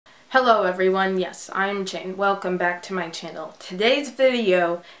Hello everyone, yes, I'm Jane. Welcome back to my channel. Today's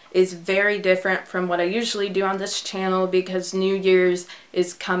video is very different from what I usually do on this channel because New Year's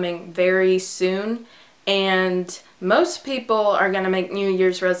is coming very soon and most people are going to make New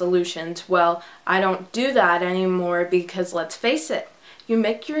Year's resolutions. Well, I don't do that anymore because let's face it, you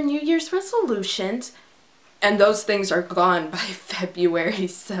make your New Year's resolutions and those things are gone by February,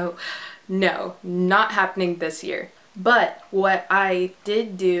 so no, not happening this year. But what I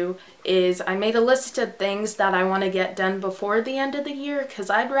did do is I made a list of things that I want to get done before the end of the year because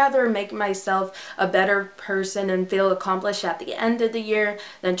I'd rather make myself a better person and feel accomplished at the end of the year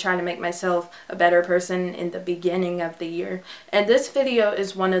than trying to make myself a better person in the beginning of the year. And this video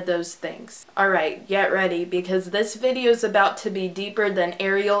is one of those things. Alright, get ready because this video is about to be deeper than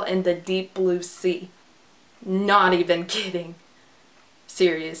Ariel in the deep blue sea. Not even kidding.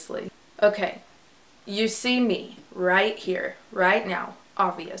 Seriously. Okay. You see me right here, right now,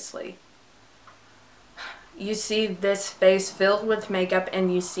 obviously. You see this face filled with makeup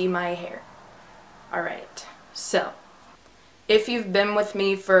and you see my hair. Alright, so if you've been with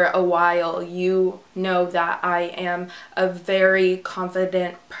me for a while, you know that I am a very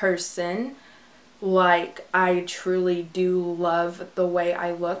confident person. Like, I truly do love the way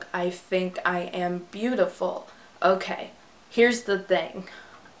I look. I think I am beautiful. Okay, here's the thing.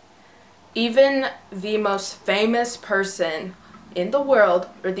 Even the most famous person in the world,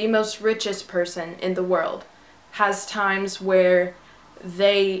 or the most richest person in the world, has times where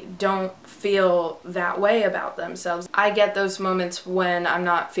they don't feel that way about themselves. I get those moments when I'm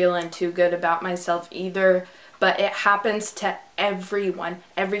not feeling too good about myself either, but it happens to everyone.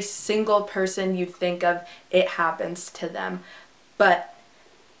 Every single person you think of, it happens to them. But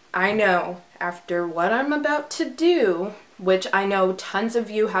I know after what I'm about to do, which I know tons of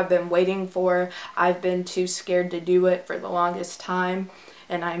you have been waiting for, I've been too scared to do it for the longest time,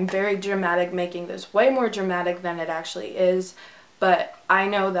 and I'm very dramatic, making this way more dramatic than it actually is, but I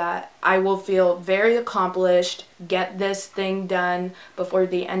know that I will feel very accomplished, get this thing done before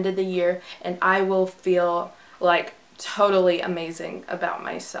the end of the year, and I will feel like totally amazing about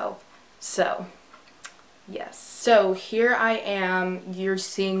myself. So yes. So here I am, you're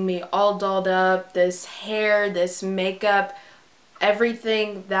seeing me all dolled up, this hair, this makeup,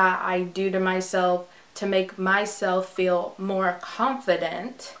 everything that I do to myself to make myself feel more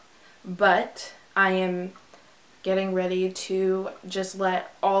confident, but I am getting ready to just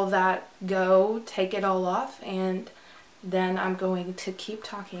let all that go, take it all off, and then I'm going to keep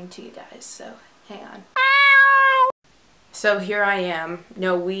talking to you guys, so hang on. So here I am,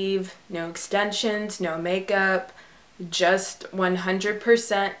 no weave, no extensions, no makeup, just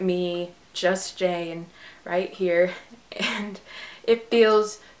 100% me, just Jane, right here. And it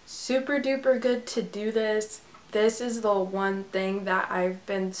feels super duper good to do this. This is the one thing that I've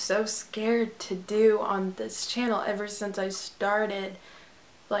been so scared to do on this channel ever since I started.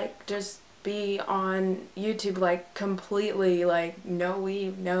 Like, just be on YouTube, like, completely, like, no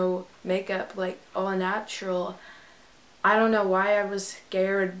weave, no makeup, like, all natural. I don't know why I was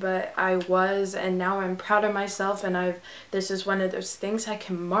scared, but I was, and now I'm proud of myself, and this is one of those things I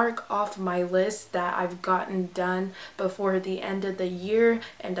can mark off my list that I've gotten done before the end of the year,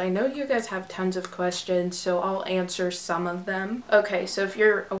 and I know you guys have tons of questions, so I'll answer some of them. Okay, so if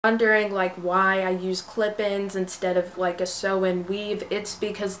you're wondering like why I use clip-ins instead of like a sew and weave, it's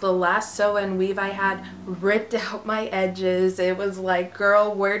because the last sew and weave I had ripped out my edges. It was like,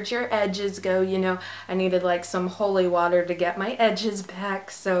 girl, where'd your edges go? You know, I needed like some holy water to get my edges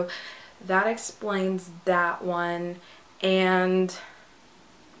back, so that explains that one. And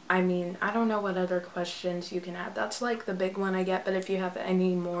I mean, I don't know what other questions you can add. That's like the big one I get, but if you have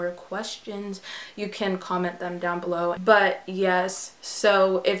any more questions, you can comment them down below. But yes,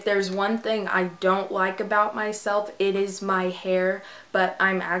 so if there's one thing I don't like about myself, it is my hair, but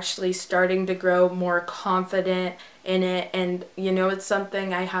I'm actually starting to grow more confident in it, and you know, it's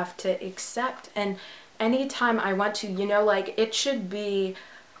something I have to accept. And anytime I want to, you know, like, it should be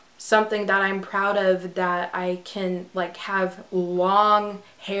something that I'm proud of, that I can like have long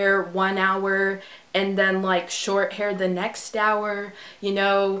hair 1 hour and then like short hair the next hour. You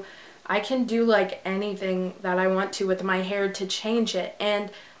know, I can do like anything that I want to with my hair to change it.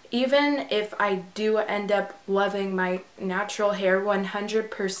 And even if I do end up loving my natural hair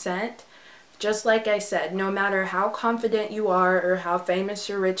 100%, just like I said, no matter how confident you are or how famous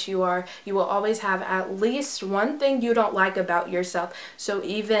or rich you are, you will always have at least one thing you don't like about yourself. So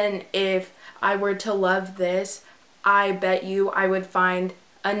even if I were to love this, I bet you I would find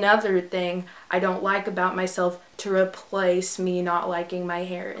another thing I don't like about myself to replace me not liking my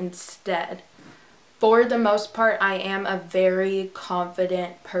hair instead. For the most part, I am a very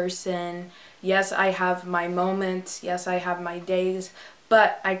confident person. Yes, I have my moments. Yes, I have my days.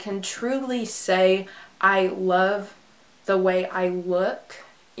 But I can truly say I love the way I look,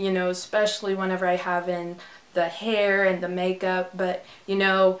 you know, especially whenever I have in the hair and the makeup. But, you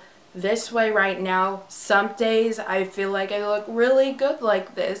know, this way right now, some days I feel like I look really good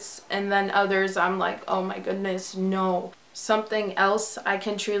like this. And then others I'm like, oh my goodness, no. Something else I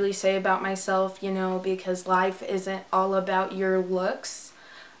can truly say about myself, you know, because life isn't all about your looks.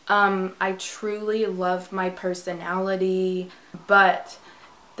 I truly love my personality, but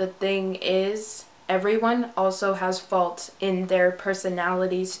the thing is, everyone also has faults in their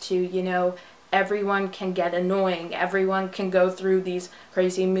personalities too, you know. Everyone can get annoying, everyone can go through these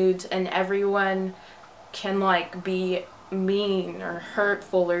crazy moods, and everyone can like be mean or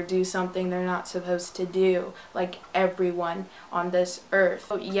hurtful or do something they're not supposed to do, like everyone on this earth.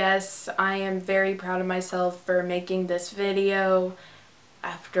 So yes, I am very proud of myself for making this video.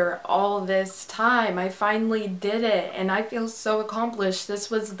 After all this time, I finally did it, and I feel so accomplished.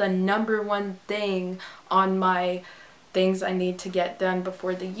 This was the #1 thing on my things I need to get done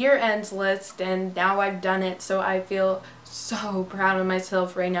before the year ends list, and now I've done it, so I feel so proud of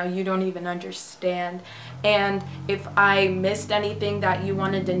myself right now. You don't even understand. And if I missed anything that you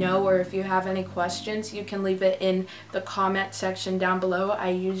wanted to know, or if you have any questions, you can leave it in the comment section down below. I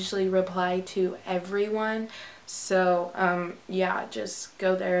usually reply to everyone. So yeah, just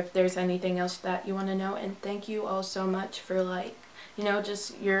go there if there's anything else that you want to know. And thank you all so much for, like, you know,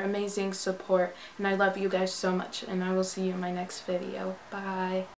 just your amazing support. And I love you guys so much. And I will see you in my next video. Bye.